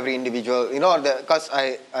differs for every individual. You know, because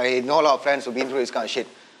I know a lot of friends who've been through this kind of shit.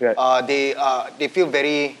 Right. They feel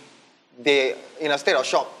they in a state of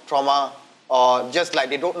shock, trauma, or just like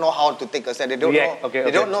they don't know how to take a stand. They don't know.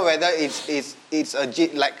 They don't know whether it's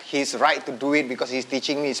like his right to do it because he's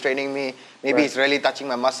teaching me, he's training me. Maybe he's really touching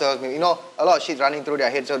my muscles. Maybe, you know, a lot of shit running through their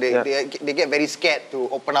head, so they get very scared to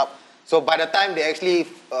open up. So by the time they actually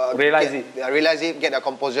realize it, get their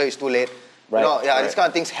composure, it's too late. Right. You know, these kind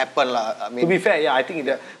of things happen, lah. I mean, to be fair, I think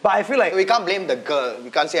but I feel like we can't blame the girl. We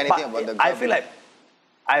can't say anything about the girl.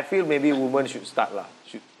 I feel maybe women should start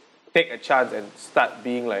should take a chance and start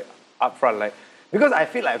being like upfront, like, because I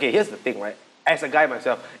feel like, okay, here's the thing, right? As a guy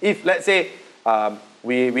myself, if let's say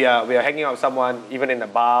we are hanging out with someone, even in a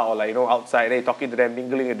bar or like, you know, outside, then you're talking to them,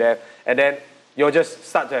 mingling with them, and then you'll just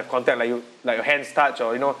start to have contact, like your hands touch,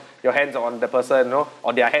 or you know, your hands are on the person, you know,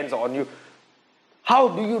 or their hands are on you. How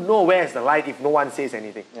do you know where's the line if no one says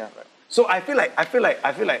anything? Yeah. Right. So I feel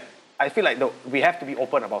like we have to be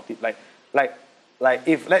open about it. Like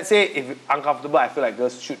if let's say if uncomfortable, I feel like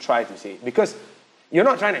girls should try to say it, because you're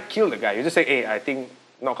not trying to kill the guy. You just say, hey, I think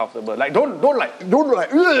not comfortable. Like don't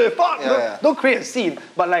fuck. Don't create a scene.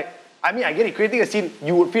 But like, I mean, I get it. Creating a scene,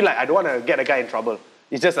 you would feel like I don't want to get a guy in trouble.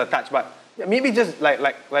 It's just a touch, but maybe just like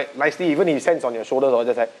nicely, even if his hands on your shoulders, or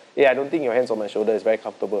just like, hey, I don't think your hands on my shoulder is very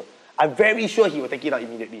comfortable. I'm very sure he will take it out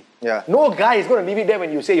immediately. Yeah. No guy is going to leave it there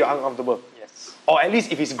when you say you're uncomfortable. Yes. Or at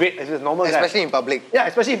least if he's great, if it's a normal guy. Especially in public. Yeah,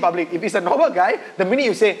 especially in public. If it's a normal guy, the minute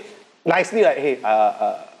you say nicely like, hey,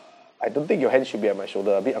 I don't think your hands should be at my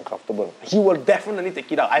shoulder, a bit uncomfortable, he will definitely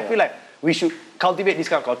take it out. I feel like we should cultivate this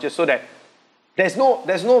kind of culture so that there's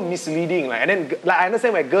no misleading. Like, and then like, I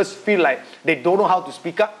understand where girls feel like they don't know how to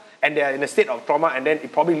speak up and they're in a state of trauma, and then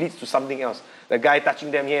it probably leads to something else. The guy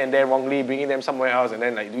touching them here and there wrongly, bringing them somewhere else, and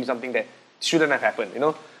then like doing something that shouldn't have happened, you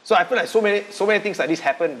know? So I feel like so many things like this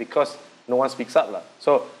happen because no one speaks up. La.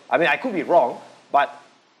 So, I mean, I could be wrong, but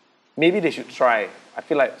maybe they should try. I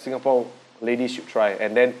feel like Singapore ladies should try,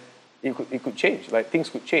 and then it could change. Like, things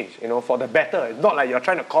could change, you know, for the better. It's not like you're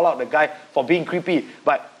trying to call out the guy for being creepy,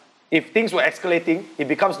 but if things were escalating, it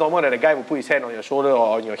becomes normal that the guy will put his hand on your shoulder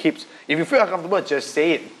or on your hips. If you feel uncomfortable, just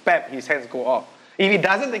say it. Pap, his hands go off. If he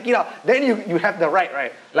doesn't take it out, then you have the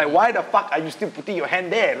right? Like, why the fuck are you still putting your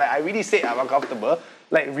hand there? Like, I really said I'm uncomfortable.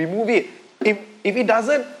 Like, remove it. If he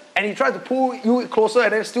doesn't, and he tries to pull you closer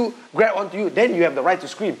and then still grab onto you, then you have the right to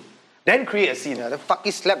scream. Then create a scene. Yeah, the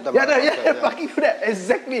fucking slap the fucking do that.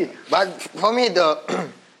 Exactly. But for me,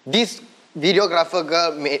 this videographer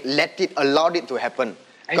girl allowed it to happen.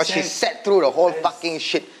 Because she sat through the whole fucking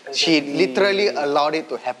shit. She literally allowed it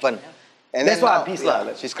to happen. And that's why I'm pissed.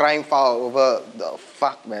 She's crying foul over the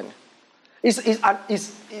fuck, man.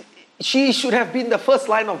 She should have been the first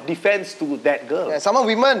line of defense to that girl. Yeah, some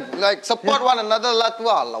women like support one another.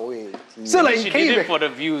 So like, she did it for the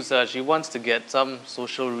views. She wants to get some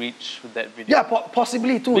social reach with that video. Yeah,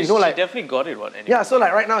 possibly too. But you know, like, she definitely got it. Anyway. Yeah, so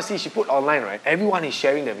like right now, see, she put online, right? Everyone is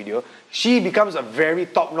sharing the video. She becomes a very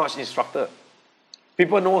top-notch instructor.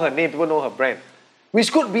 People know her name. People know her brand,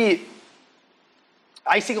 which could be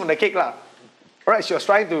icing on the cake, lah. Right, she was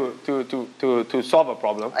trying to solve a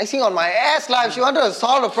problem. Icing on my ass, lah. If she wanted to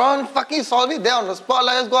solve the problem, fucking solve it there on the spot,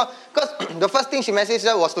 lah. Let's go. Because the first thing she messaged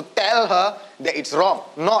her was to tell her that it's wrong,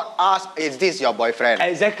 not ask, is this your boyfriend?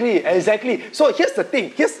 Exactly. So here's the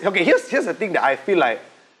thing. Here's the thing that I feel like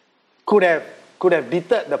could have could have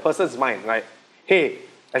deterred the person's mind, right? Hey,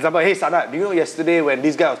 example, hey Sadat, do you know yesterday when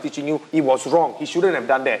this guy was teaching you, he was wrong. He shouldn't have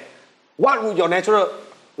done that. What would your natural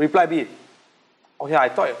reply be? Oh yeah,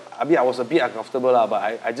 I was a bit uncomfortable,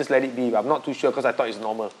 but I just let it be. I'm not too sure because I thought it's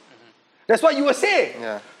normal. That's what you would say.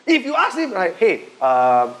 Yeah. If you ask him, like, hey,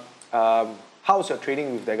 how's your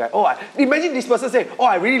training with that guy? Imagine this person saying,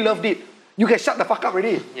 I really loved it. You can shut the fuck up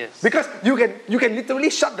already. Yes. Because you can literally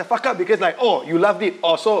shut the fuck up because like, you loved it.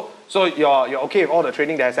 So you're okay with all the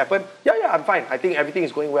training that has happened? Yeah, I'm fine. I think everything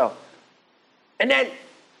is going well. And then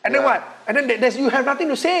what? And then you have nothing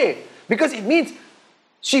to say. Because it means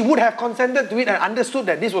she would have consented to it and understood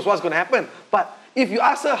that this was what's going to happen. But if you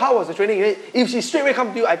ask her how was the training, if she straight away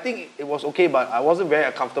come to you, I think it was okay, but I wasn't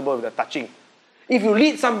very comfortable with the touching. If you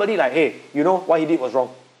lead somebody like, hey, you know what he did was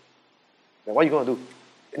wrong, then what are you going to do?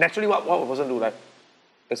 Naturally, what a person do, like,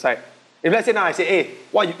 it's like, if let's say now I say, hey,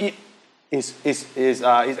 what you eat is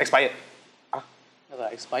expired.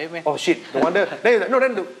 Expired, man. Oh shit, no wonder. Then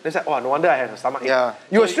it's like, no wonder I have a stomach ache. Yeah.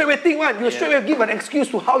 You will straight away think one, you will straight away give an excuse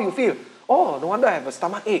to how you feel. Oh, no wonder I have a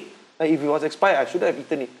stomach ache. Like if it was expired, I shouldn't have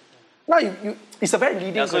eaten it. Now it's a very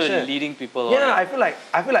leading question. Leading people. Yeah, I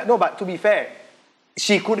feel like no, but to be fair,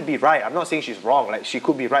 she could be right. I'm not saying she's wrong. Like she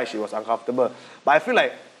could be right. She was uncomfortable, but I feel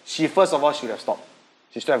like she first of all should have stopped.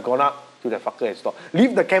 She should have gone up to the fucker and stopped.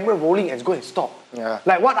 Leave the camera rolling and go and stop. Yeah.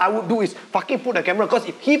 Like what I would do is fucking put the camera, because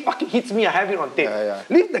if he fucking hits me, I have it on tape. Yeah.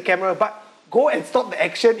 Leave the camera, but go and stop the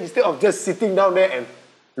action instead of just sitting down there and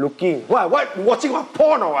looking. What? Watching what?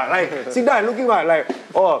 Porn or what? Like sit down and looking what? Like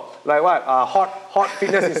what? Hot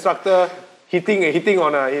fitness instructor hitting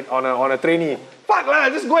on a trainee. Fuck lah,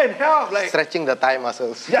 just go and help. Like Stretching the thigh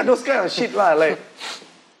muscles. yeah, those kind of shit lah. Like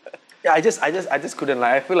yeah, I just couldn't.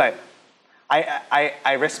 Like I feel like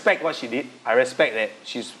I respect what she did. I respect that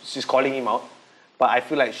she's calling him out, but I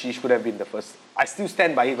feel like she should have been the first. I still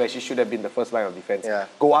stand by it, but she should have been the first line of defense. Yeah.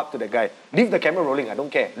 Go up to the guy. Leave the camera rolling. I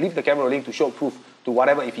don't care. Leave the camera rolling to show proof to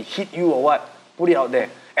whatever. If he hit you or what, put it out there.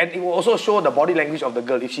 And it will also show the body language of the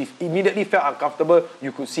girl. If she immediately felt uncomfortable,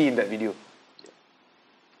 you could see in that video.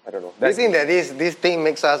 I don't know. Do you think that this thing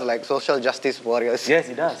makes us like social justice warriors? Yes,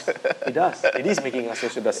 it does. It does. It is making us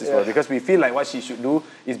social justice warriors because we feel like what she should do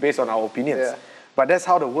is based on our opinions. Yeah. But that's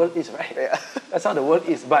how the world is, right? Yeah. That's how the world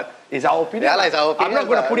is. But it's our opinion. Yeah, like, it's our opinion, I'm not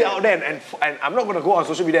going to put it out there and I'm not going to go on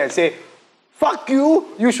social media and say, fuck you,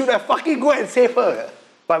 you should have fucking go and save her. Yeah.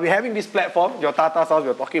 But we're having this platform, your Tata House,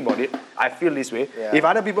 we're talking about it. I feel this way. Yeah. If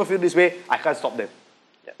other people feel this way, I can't stop them.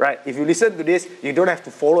 Yeah. Right? If you listen to this, you don't have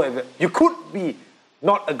to follow it. You could be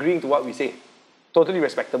not agreeing to what we say. Totally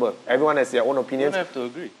respectable. Everyone has their own opinions. You don't have to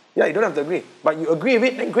agree. Yeah, you don't have to agree. But you agree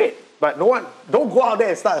with it, then great. But don't go out there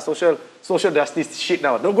and start a social justice shit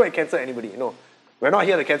now. Don't go and cancel anybody. No. We're not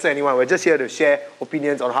here to cancel anyone. We're just here to share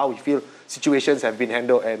opinions on how we feel situations have been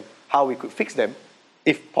handled and how we could fix them,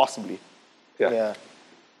 if possibly. Yeah.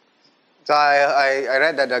 So I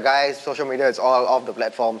read that the guy's social media is all off the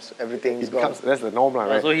platforms. Everything is gone. That's the norm,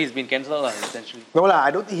 right? So he's been cancelled, essentially. No, I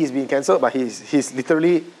don't think he's been cancelled, but he's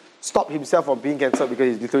literally stopped himself from being cancelled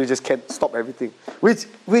because he literally just can't stop everything.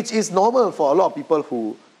 Which is normal for a lot of people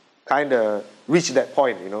who kind of reach that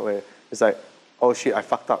point, where it's like, oh shit, I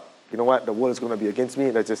fucked up. You know what? The world is going to be against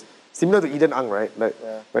me. That's just similar to Eden Ang, right? Like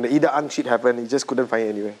when the Eden Ang shit happened, he just couldn't find it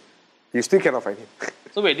anywhere. You still cannot find him.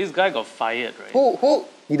 So wait, this guy got fired, right? Who?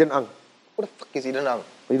 Eden Ang. Who the fuck is Eden Ang?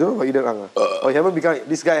 You don't know about Eden Ang?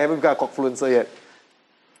 This guy haven't become a cockfluencer yet.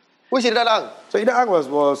 Who is Eden Ang? So Eden Ang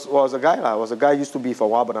was a guy lah. Was a guy used to be for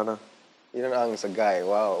Wah Banana. Eden Ang is a guy.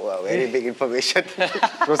 Wow, very big information.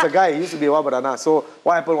 It was a guy. He used to be Wah Banana. So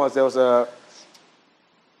what happened was there was a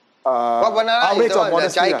What banana outrage is the of one, the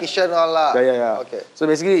modesty. Chai lah. Kishan all lah. Yeah. Okay. So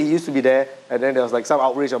basically, he used to be there, and then there was like some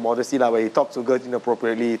outrage of modesty lah, where he talked to girls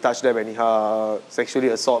inappropriately, touched them anyhow, sexually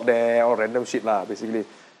assault them, all random shit lah, basically.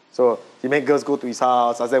 So he made girls go to his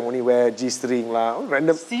house, ask them only wear G-string lah, all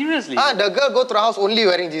random. Seriously? The girl go to the house only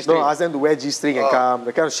wearing G-string. No, ask them to wear G-string and come,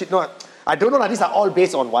 the kind of shit. No, I don't know lah. These are all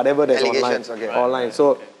based on whatever that's Allegations, online. okay. Online. Right,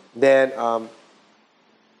 so okay. then,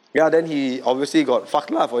 then he obviously got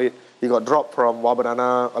fucked lah for it. He got dropped from Wah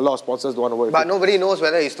Banana. A lot of sponsors don't want to work with But him. nobody knows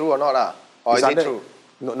whether it's true or not lah. Or It's is under- it true?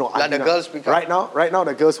 No. Like the girls speak up? Right now,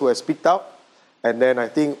 the girls who have speaked out, and then I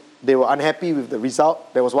think they were unhappy with the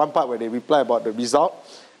result. There was one part where they replied about the result,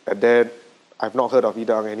 and then I've not heard of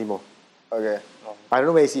Ida Ang anymore. Okay. I don't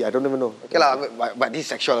know where is he. I don't even know. Okay lah, but this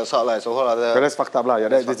sexual assault lah, it's a whole other... But that's fucked up lah. Yeah,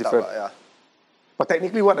 that's fucked up different. lah, yeah. But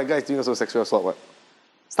technically, what the guy is doing is also sexual assault. What?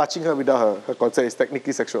 Touching her without her consent is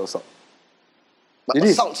technically sexual assault. But It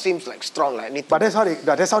is. assault seems like strong, like need to... But that's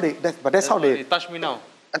how they. You touch me now.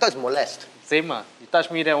 I thought it's molest. Same lah. You touch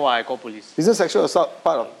me, then what? I call police. Isn't sexual assault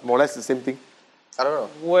part of molest the same thing? I don't know.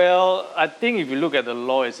 Well, I think if you look at the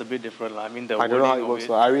law, it's a bit different. I mean, the I don't know how wording it of works.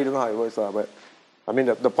 I really don't know how it works. But I mean,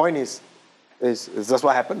 the point is that's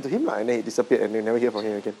what happened to him, and then he disappeared, and they never hear from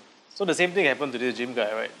him again. So the same thing happened to this gym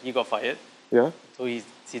guy, right? He got fired. Yeah. So he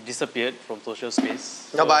disappeared from social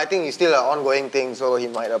space. No, but I think it's still an ongoing thing, so he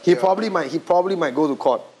might He appear. probably might go to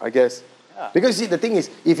court, I guess. Yeah. Because see, the thing is,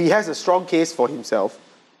 if he has a strong case for himself,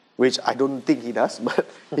 which I don't think he does, but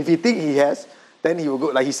if he think he has, then he will go.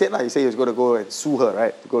 Like he said he was going to go and sue her,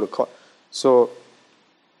 right, to go to court. So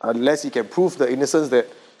unless he can prove the innocence that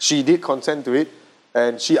she did consent to it,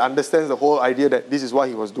 and she understands the whole idea that this is what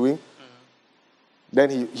he was doing,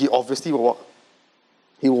 then he obviously will walk.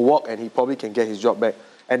 He will walk, and he probably can get his job back.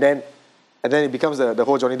 And then it becomes the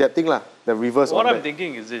whole Johnny Depp thing, the reverse What of I'm that.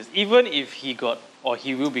 thinking is this: even if he got, or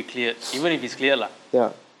he will be cleared, even if he's cleared,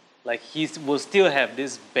 Yeah. like he will still have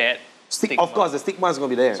this bad stigma. Of course, the stigma is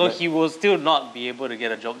going to be there. So but he will still not be able to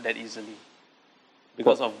get a job that easily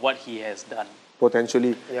because of what he has done.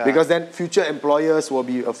 potentially. Yeah. Because then future employers will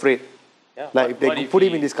be afraid. Yeah, Like but if they what could if put him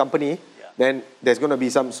he- in this company, Yeah. then there's going to be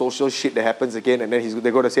some social shit that happens again, and then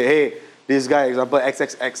they're going to say, hey, this guy, example,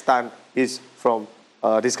 XXX Tan is from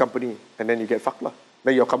this company, and then you get fucked lah.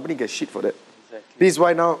 Then your company gets shit for that. Exactly. This is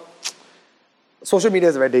why now, social media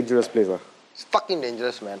is a very dangerous place. It's fucking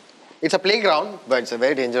dangerous, man. It's a playground, but it's a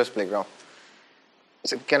very dangerous playground.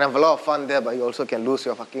 So you can have a lot of fun there, but you also can lose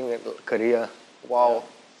your fucking career. Wow.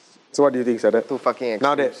 So what do you think, Sadat? Too fucking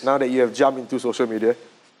Now extremes. that you have jumped into social media,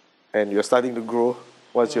 and you're starting to grow,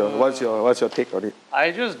 what's your take on it?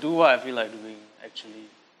 I just do what I feel like doing, actually.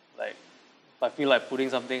 Like, if I feel like putting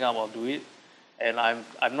something up, I'll do it. And I'm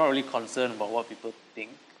not really concerned about what people think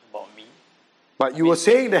about me. But you were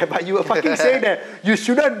saying that, but you were fucking saying that you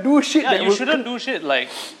shouldn't do shit. Yeah, that you will- shouldn't do shit. Like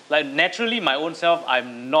naturally, my own self,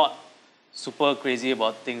 I'm not super crazy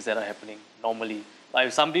about things that are happening normally. Like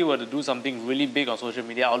if somebody were to do something really big on social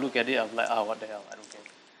media, I'll look at it, I'm like, what the hell, I don't care.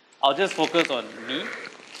 I'll just focus on me,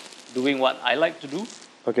 doing what I like to do,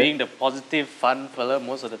 Okay. being the positive, fun fella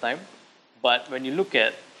most of the time. But when you look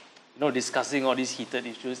at, discussing all these heated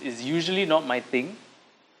issues, it's usually not my thing.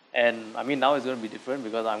 And I mean, now it's going to be different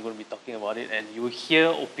because I'm going to be talking about it, and you will hear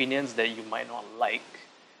opinions that you might not like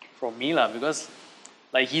from me, because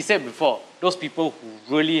like he said before, those people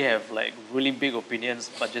who really have like really big opinions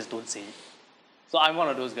but just don't say it. So I'm one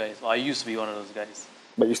of those guys, or I used to be one of those guys.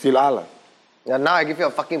 But you still are lah. Yeah, now I give you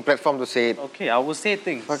a fucking platform to say it. Okay, I will say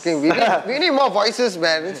things. Fucking, we need more voices,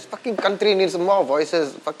 man. This fucking country needs more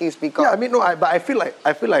voices. Fucking speak up. Yeah, I mean, no, but I feel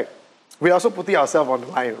like we're also putting ourselves on the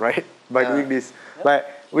line, right? By doing this. Like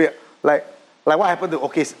what happened to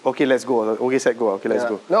okay, let's go. Okay, set, go. Okay, let's Yeah.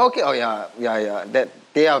 go. No, okay. Oh, yeah. That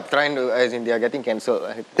they are trying to, as in they are getting cancelled.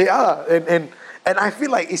 Right? They are, and I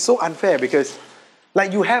feel like it's so unfair because,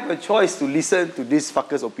 like, you have a choice to listen to these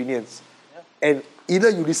fuckers' opinions, and either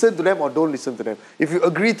you listen to them or don't listen to them. If you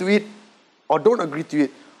agree to it or don't agree to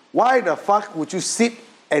it, why the fuck would you sit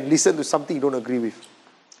and listen to something you don't agree with?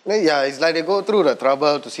 Yeah, it's like they go through the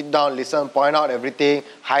trouble to sit down, listen, point out everything,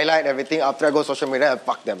 highlight everything. After I go social media, and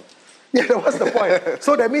fuck them. Yeah, that was the point.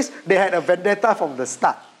 So that means they had a vendetta from the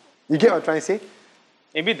start. You get what I'm trying to say?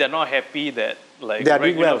 Maybe they're not happy that like They are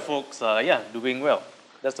doing regular well. folks are doing well.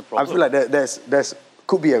 That's the I problem. feel like there's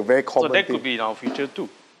could be a very so common that thing. could be in our future too.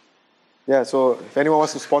 Yeah, so if anyone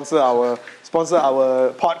wants to sponsor our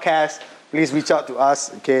podcast, please reach out to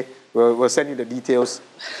us. Okay, we'll send you the details.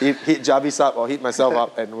 Hit Jarvis up or hit myself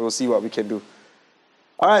up, and we'll see what we can do.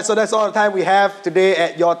 All right, so that's all the time we have today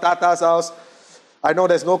at your Tata's house. I know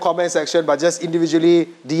there's no comment section, but just individually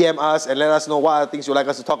DM us and let us know what other things you'd like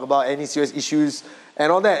us to talk about, any serious issues,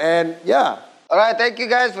 and all that. And yeah. All right, thank you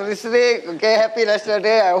guys for listening. Okay, happy National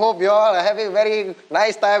Day. I hope you all are having a very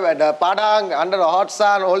nice time at the Padang under the hot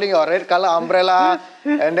sun, holding your red color umbrella.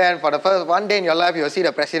 And then for the first one day in your life, you'll see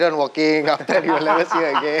the president walking. After that, you'll never see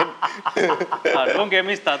her again. Don't get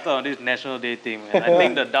me started on this National Day thing, man. I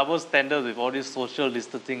think the double standard with all this social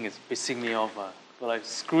distancing is pissing me off. So like,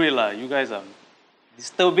 screw it, you guys are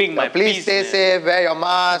disturbing my But please peace, stay man. safe, wear your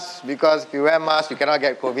mask, because if you wear mask, you cannot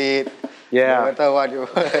get COVID. Yeah. No matter what you...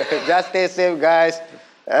 Just stay safe, guys.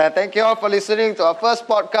 Thank you all for listening to our first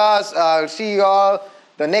podcast. I'll see you all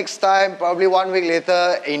the next time, probably 1 week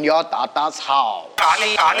later, in your Tata's house.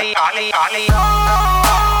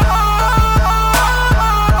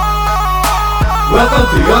 Welcome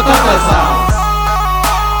to your Tata's house.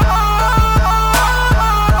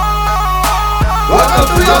 Welcome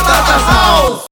to your Tata's house.